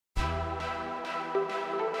Hey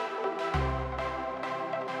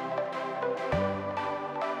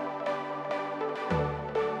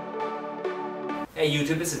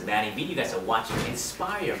YouTube, this is Manny V. You guys are watching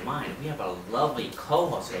Inspire Your Mind. We have a lovely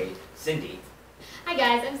co-host today, Cindy. Hi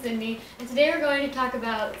guys, I'm Cindy, and today we're going to talk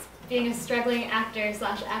about being a struggling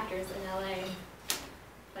actor/actress in LA.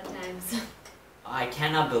 Fun times. I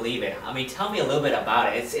cannot believe it. I mean, tell me a little bit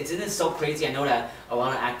about it. Isn't it so crazy? I know that a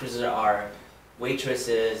lot of actresses are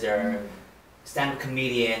waitresses, they're stand-up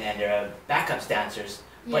comedian, and they're backup dancers.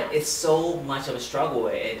 But it's so much of a struggle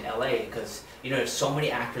in LA because there's so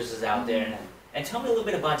many actresses out there. And tell me a little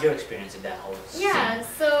bit about your experience in that whole scene. Yeah,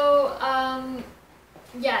 so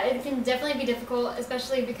it can definitely be difficult,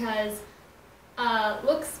 especially because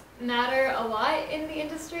looks matter a lot in the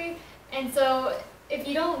industry. And so if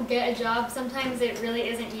you don't get a job, sometimes it really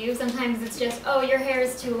isn't you. Sometimes it's just, oh, your hair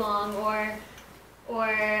is too long, or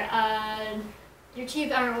your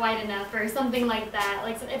teeth aren't white enough, or something like that.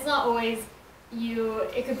 Like, it's not always you.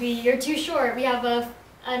 It could be you're too short. We have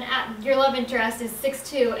your love interest is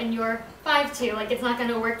 6'2" and you're 5'2". Like, it's not going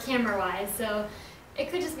to work camera-wise. So it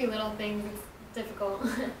could just be little things. It's difficult.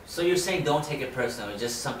 So you're saying don't take it personally. It's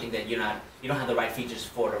just something that you don't have the right features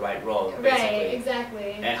for the right role. Basically. Right.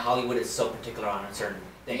 Exactly. And Hollywood is so particular on certain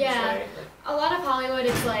things. Yeah. Right? A lot of Hollywood,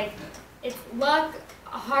 it's luck,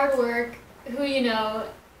 hard work, who you know,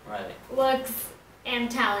 right, looks,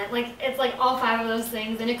 and talent. Like, it's like all 5 of those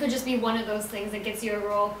things, and it could just be one of those things that gets you a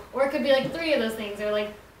role, or it could be like 3 of those things, or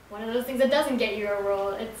like one of those things that doesn't get you a role.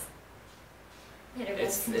 It's hit or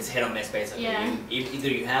miss. It's hit or miss, basically. Yeah. Either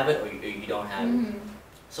you have it or you don't have it.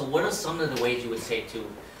 So what are some of the ways you would say to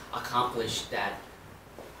accomplish that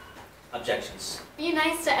objections? Be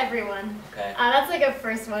nice to everyone. Okay. That's like a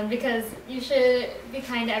first one, because you should be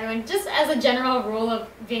kind to everyone. Just as a general rule of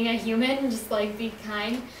being a human, just like be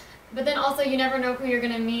kind. But then also, you never know who you're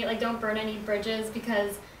going to meet. Like, don't burn any bridges,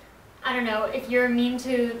 because, I don't know, if you're mean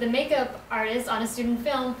to the makeup artist on a student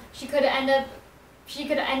film, she could end up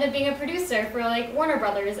being a producer for, like, Warner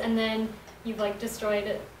Brothers, and then you've, like,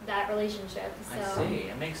 destroyed that relationship. So. I see.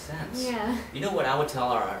 It makes sense. Yeah. You know what I would tell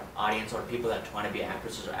our audience or people that want to be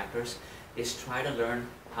actresses or actors is try to learn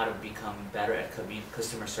how to become better at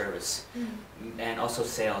customer service and also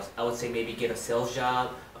sales. I would say maybe get a sales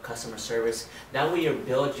job, customer service. That way you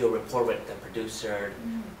build your rapport with the producer,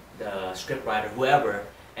 the script writer, whoever,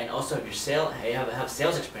 and also if you have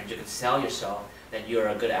sales experience, you can sell yourself that you're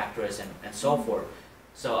a good actress and so forth.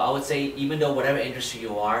 So I would say, even though whatever industry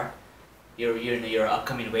you are, you're an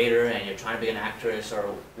upcoming waiter and you're trying to be an actress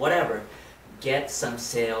or whatever, get some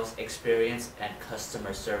sales experience and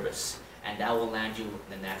customer service, and that will land you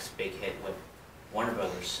the next big hit with Warner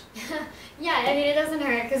Brothers. Yeah, I mean, it doesn't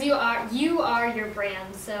hurt, because you are your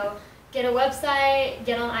brand. So get a website,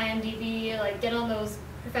 get on IMDb, like, get on those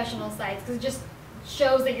professional sites, because it just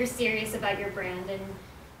shows that you're serious about your brand and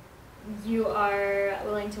you are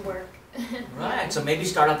willing to work. Right. So maybe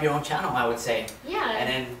start up your own channel, I would say. Yeah. And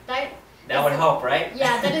then that would help, right?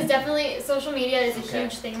 Yeah, that is definitely, social media is a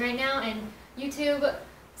huge thing right now, and YouTube.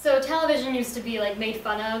 So television used to be, like, made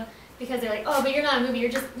fun of, because they're like, oh, but you're not a movie, you're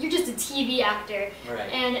just a TV actor.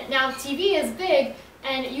 Right. And now TV is big,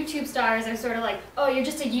 and YouTube stars are sort of like, oh, you're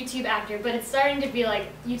just a YouTube actor, but it's starting to be like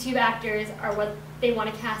YouTube actors are what they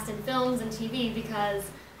want to cast in films and TV, because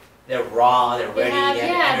they're raw, they're ready, they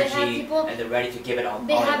have energy, they have people, and they're ready to give it all.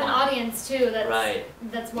 They have an audience too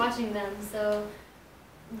that's watching them, so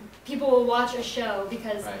people will watch a show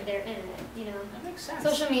because they're in it, That makes sense.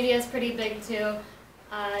 Social media is pretty big too.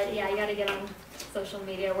 Yeah, you gotta get on social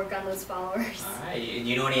media, work on those followers. Alright,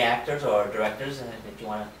 you know any actors or directors that you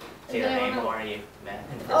want to say their name or you met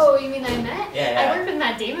in person? Oh, you mean I met? Yeah. I worked with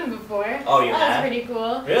Matt Damon before. Oh, you That was pretty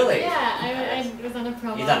cool. Really? Yeah, I was on a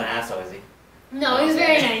promo. He's not an asshole, is he? No, he's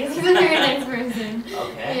very nice. He's a very nice person.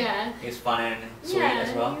 Okay. Yeah. He's fun and sweet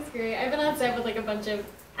as well? Yeah, he's great. I've been on set with, like, a bunch of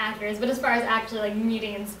actors, but as far as actually, like,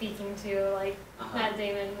 meeting and speaking to, like, Matt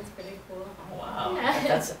Damon was pretty cool. Oh, wow. Yeah.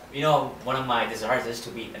 That's, one of my desires is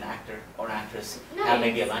to meet an actor or an actress, have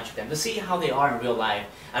maybe a lunch with them, to see how they are in real life.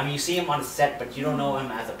 I mean, you see him on the set, but you don't know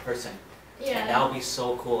him as a person. Yeah. And that would be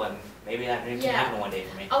so cool, and maybe that dream can happen one day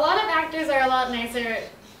for me. A lot of actors are a lot nicer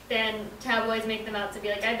than tabloids make them out to be.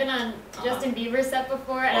 Like, I've been on Justin Bieber's set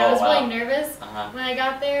before, and I was really nervous when I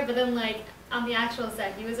got there, but then, like, on the actual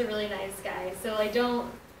set, he was a really nice guy. So, like, don't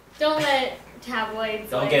let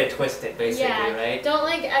tabloids. Don't get it twisted, basically, right? Don't,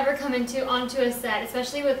 like, ever come onto a set,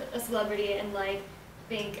 especially with a celebrity, and, like,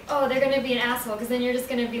 think, oh, they're gonna be an asshole, because then you're just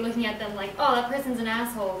gonna be looking at them like, oh, that person's an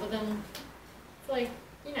asshole. But then it's like,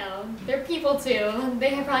 they're people too.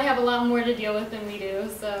 They probably have a lot more to deal with than we do.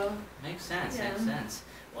 So makes sense. Makes sense.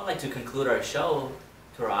 Well, I'd like to conclude our show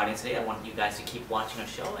to our audience today. I want you guys to keep watching our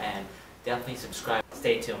show and definitely subscribe.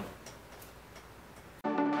 Stay tuned.